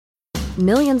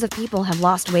Millions of people have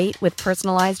lost weight with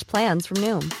personalized plans from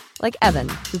Noom. Like Evan,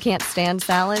 who can't stand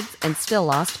salads and still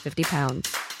lost 50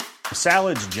 pounds.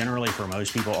 Salads generally for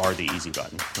most people are the easy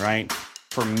button, right?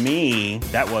 For me,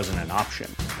 that wasn't an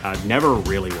option. I never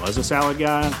really was a salad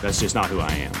guy. That's just not who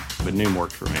I am. But Noom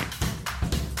worked for me.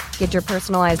 Get your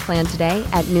personalized plan today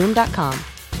at Noom.com.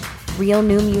 Real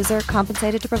Noom user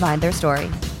compensated to provide their story.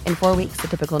 In 4 weeks,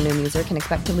 the typical Noom user can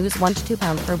expect to lose 1 to 2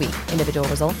 pounds per week. Individual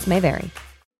results may vary.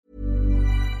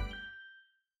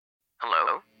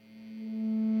 Hello?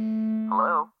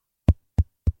 Hello?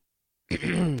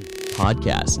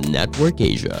 Podcast Network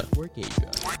Asia.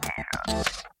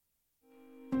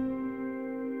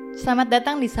 Selamat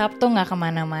datang di Sabtu Nggak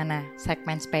Kemana-Mana,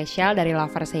 segmen spesial dari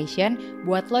Loversation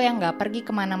buat lo yang nggak pergi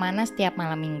kemana-mana setiap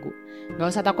malam minggu. Gak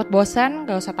usah takut bosan,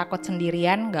 gak usah takut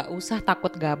sendirian, gak usah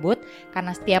takut gabut,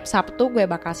 karena setiap Sabtu gue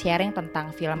bakal sharing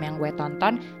tentang film yang gue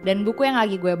tonton dan buku yang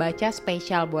lagi gue baca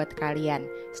spesial buat kalian.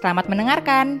 Selamat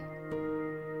mendengarkan!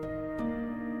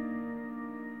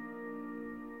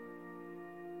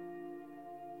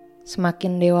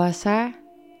 Semakin dewasa,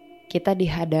 kita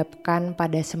dihadapkan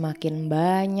pada semakin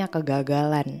banyak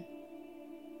kegagalan.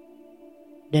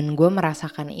 Dan gue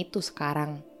merasakan itu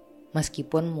sekarang,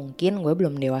 meskipun mungkin gue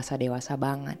belum dewasa-dewasa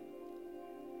banget.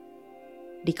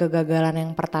 Di kegagalan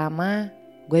yang pertama,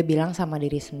 gue bilang sama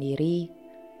diri sendiri,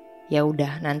 ya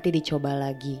udah nanti dicoba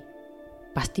lagi.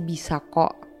 Pasti bisa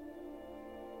kok.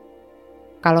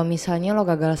 Kalau misalnya lo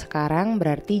gagal sekarang,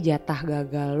 berarti jatah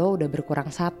gagal lo udah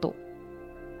berkurang 1.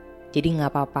 Jadi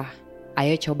gak apa-apa,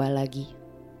 ayo coba lagi.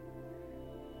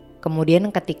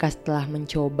 Kemudian ketika setelah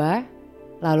mencoba,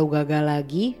 lalu gagal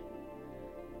lagi,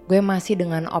 gue masih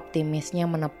dengan optimisnya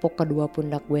menepuk kedua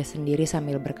pundak gue sendiri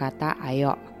sambil berkata,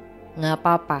 ayo, gak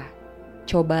apa-apa,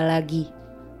 coba lagi,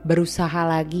 berusaha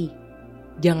lagi,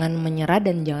 jangan menyerah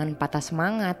dan jangan patah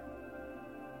semangat.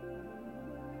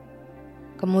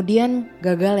 Kemudian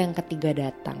gagal yang ketiga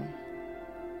datang,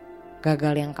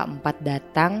 gagal yang keempat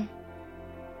datang,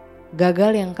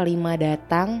 gagal yang kelima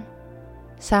datang,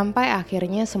 sampai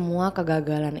akhirnya semua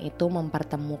kegagalan itu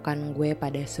mempertemukan gue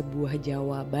pada sebuah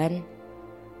jawaban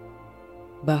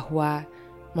bahwa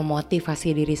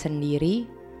memotivasi diri sendiri,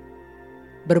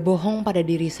 berbohong pada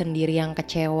diri sendiri yang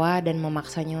kecewa dan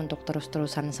memaksanya untuk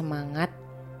terus-terusan semangat,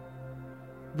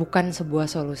 bukan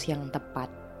sebuah solusi yang tepat.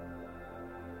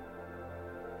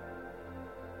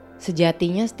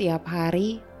 Sejatinya setiap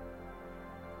hari,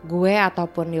 gue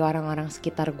ataupun di orang-orang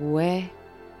sekitar gue,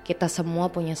 kita semua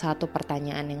punya satu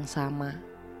pertanyaan yang sama.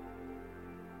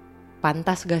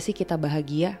 Pantas gak sih kita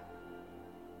bahagia?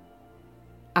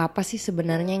 Apa sih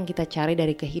sebenarnya yang kita cari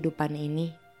dari kehidupan ini?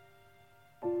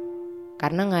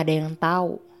 Karena gak ada yang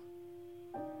tahu.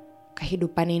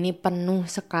 Kehidupan ini penuh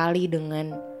sekali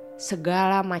dengan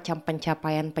segala macam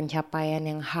pencapaian-pencapaian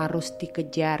yang harus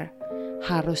dikejar,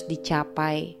 harus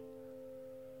dicapai.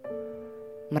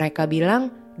 Mereka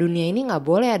bilang, dunia ini gak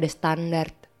boleh ada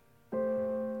standar.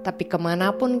 Tapi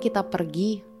kemanapun kita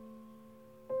pergi,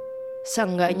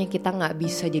 seenggaknya kita gak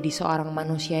bisa jadi seorang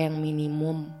manusia yang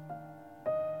minimum.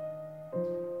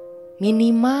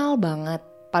 Minimal banget,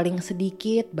 paling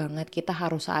sedikit banget kita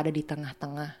harus ada di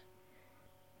tengah-tengah.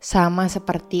 Sama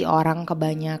seperti orang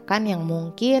kebanyakan yang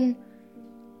mungkin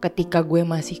ketika gue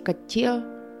masih kecil,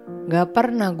 gak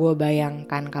pernah gue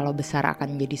bayangkan kalau besar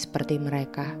akan jadi seperti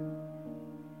mereka.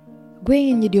 Gue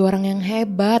ingin jadi orang yang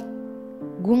hebat.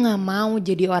 Gue gak mau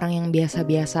jadi orang yang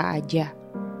biasa-biasa aja.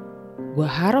 Gue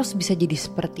harus bisa jadi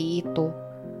seperti itu.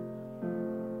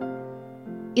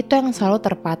 Itu yang selalu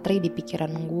terpatri di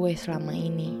pikiran gue selama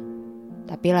ini.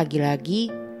 Tapi lagi-lagi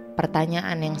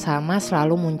pertanyaan yang sama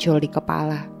selalu muncul di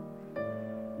kepala.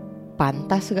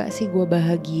 Pantas gak sih gue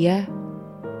bahagia?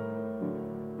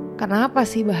 Kenapa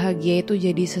sih bahagia itu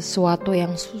jadi sesuatu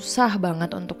yang susah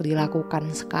banget untuk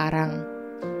dilakukan sekarang?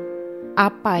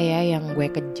 Apa ya yang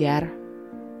gue kejar?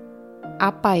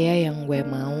 Apa ya yang gue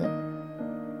mau?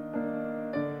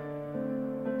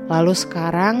 Lalu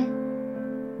sekarang,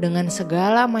 dengan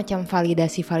segala macam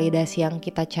validasi-validasi yang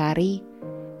kita cari,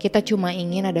 kita cuma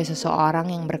ingin ada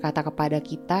seseorang yang berkata kepada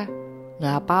kita,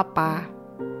 gak apa-apa.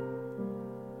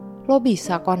 Lo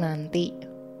bisa kok nanti.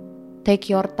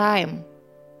 Take your time.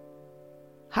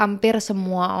 Hampir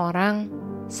semua orang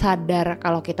sadar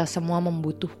kalau kita semua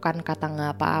membutuhkan kata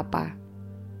gak apa-apa.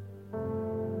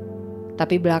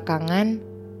 Tapi belakangan,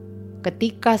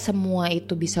 ketika semua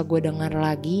itu bisa gue dengar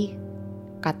lagi,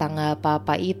 kata gak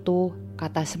apa-apa itu,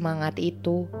 kata semangat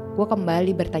itu, gue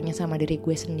kembali bertanya sama diri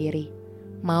gue sendiri,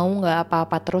 mau gak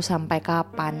apa-apa terus sampai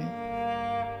kapan?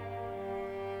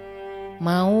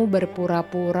 Mau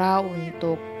berpura-pura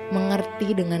untuk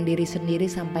mengerti dengan diri sendiri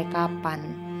sampai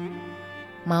kapan?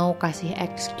 mau kasih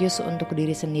excuse untuk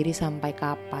diri sendiri sampai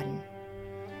kapan.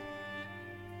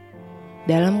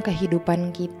 Dalam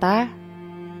kehidupan kita,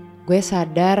 gue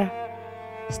sadar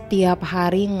setiap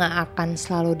hari gak akan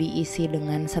selalu diisi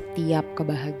dengan setiap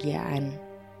kebahagiaan.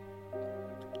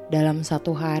 Dalam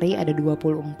satu hari ada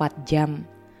 24 jam.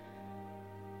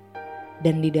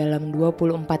 Dan di dalam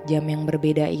 24 jam yang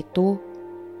berbeda itu,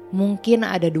 mungkin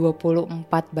ada 24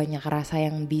 banyak rasa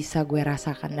yang bisa gue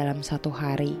rasakan dalam satu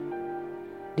hari.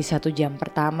 Di 1 jam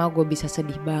pertama gue bisa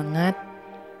sedih banget.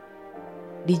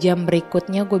 Di jam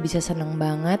berikutnya gue bisa seneng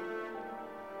banget.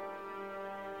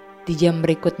 Di jam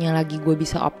berikutnya lagi gue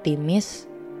bisa optimis.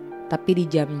 Tapi di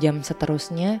jam-jam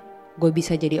seterusnya gue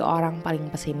bisa jadi orang paling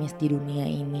pesimis di dunia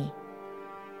ini.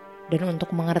 Dan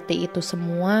untuk mengerti itu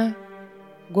semua,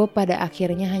 gue pada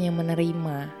akhirnya hanya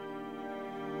menerima.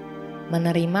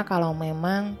 Menerima kalau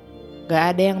memang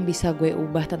gak ada yang bisa gue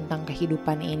ubah tentang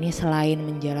kehidupan ini selain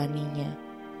menjalaninya.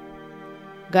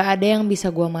 Gak ada yang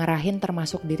bisa gue marahin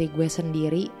termasuk diri gue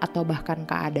sendiri atau bahkan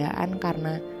keadaan,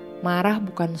 karena marah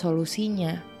bukan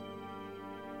solusinya.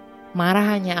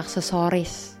 Marah hanya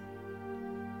aksesoris.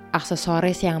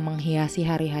 Aksesoris yang menghiasi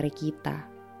hari-hari kita.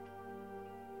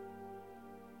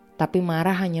 Tapi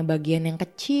marah hanya bagian yang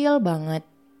kecil banget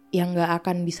yang gak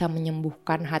akan bisa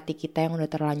menyembuhkan hati kita yang udah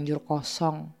terlanjur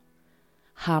kosong,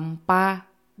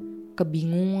 hampa,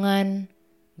 kebingungan,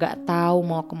 gak tahu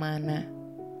mau kemana.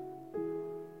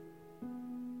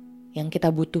 Yang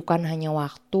kita butuhkan hanya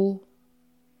waktu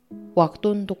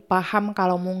untuk paham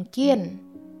kalau mungkin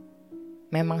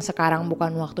memang sekarang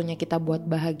bukan waktunya kita buat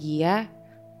bahagia,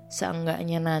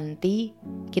 seenggaknya nanti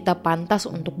kita pantas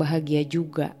untuk bahagia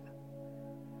juga.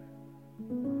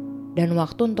 Dan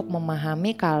waktu untuk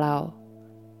memahami kalau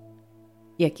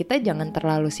ya kita jangan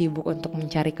terlalu sibuk untuk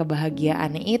mencari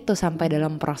kebahagiaan itu sampai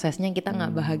dalam prosesnya kita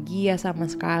gak bahagia sama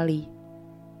sekali.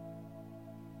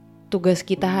 Tugas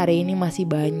kita hari ini masih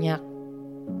banyak.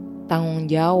 Tanggung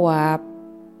jawab,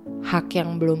 hak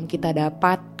yang belum kita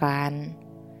dapatkan,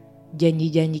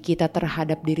 janji-janji kita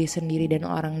terhadap diri sendiri dan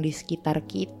orang di sekitar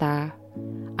kita,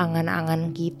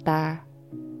 angan-angan kita,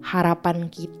 harapan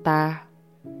kita.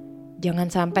 Jangan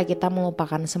sampai kita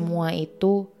melupakan semua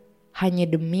itu hanya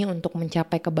demi untuk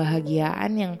mencapai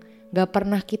kebahagiaan yang gak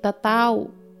pernah kita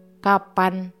tahu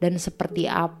kapan dan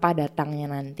seperti apa datangnya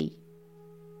nanti.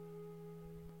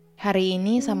 Hari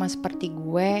ini sama seperti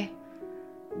gue,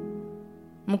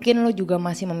 mungkin lo juga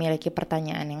masih memiliki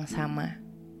pertanyaan yang sama.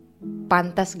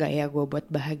 Pantas gak ya gue buat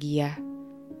bahagia?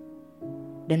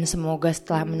 Dan semoga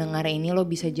setelah mendengar ini lo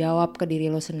bisa jawab ke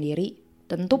diri lo sendiri,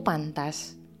 tentu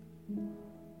pantas.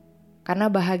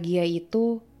 Karena bahagia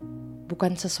itu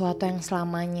bukan sesuatu yang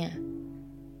selamanya.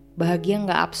 Bahagia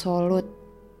gak absolut.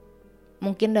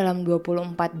 Mungkin dalam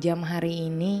 24 jam hari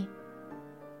ini,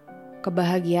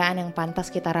 kebahagiaan yang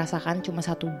pantas kita rasakan cuma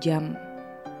 1 jam.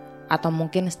 Atau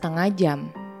mungkin setengah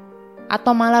jam.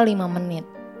 Atau malah 5 menit.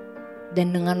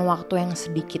 Dan dengan waktu yang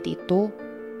sedikit itu,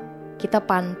 kita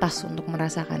pantas untuk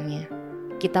merasakannya.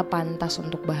 Kita pantas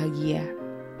untuk bahagia.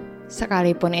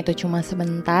 Sekalipun itu cuma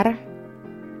sebentar,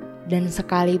 dan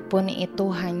sekalipun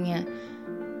itu hanya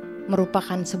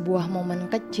merupakan sebuah momen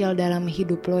kecil dalam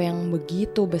hidup lo yang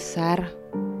begitu besar,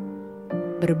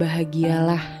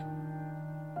 berbahagialah.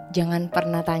 Jangan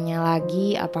pernah tanya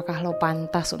lagi apakah lo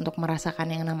pantas untuk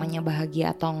merasakan yang namanya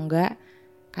bahagia atau enggak,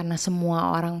 karena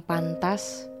semua orang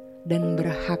pantas dan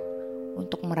berhak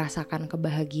untuk merasakan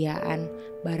kebahagiaan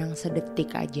barang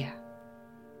sedetik aja.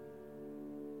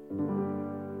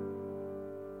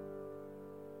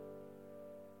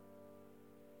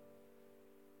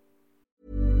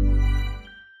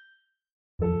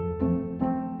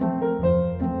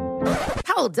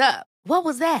 Hold up. What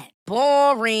was that?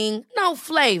 Boring. No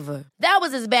flavor. That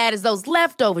was as bad as those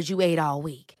leftovers you ate all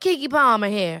week. Keke Palmer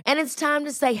here, and it's time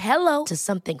to say hello to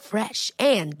something fresh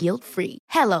and guilt-free.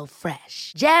 Hello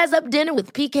Fresh. Jazz up dinner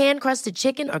with pecan-crusted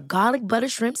chicken or garlic butter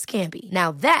shrimp scampi.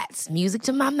 Now that's music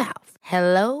to my mouth.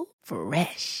 Hello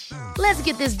Fresh. Let's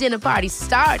get this dinner party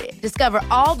started. Discover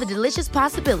all the delicious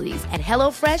possibilities at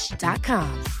hellofresh.com.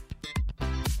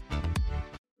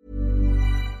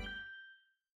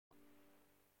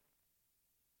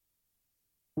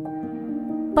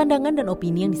 Pandangan dan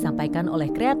opini yang disampaikan oleh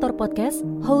kreator podcast,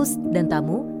 host, dan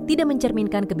tamu tidak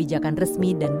mencerminkan kebijakan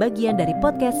resmi dan bagian dari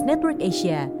Podcast Network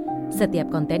Asia.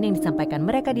 Setiap konten yang disampaikan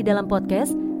mereka di dalam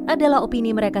podcast adalah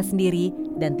opini mereka sendiri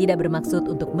dan tidak bermaksud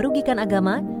untuk merugikan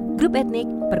agama, grup etnik,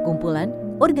 perkumpulan,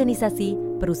 organisasi,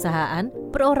 perusahaan,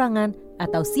 perorangan,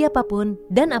 atau siapapun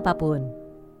dan apapun.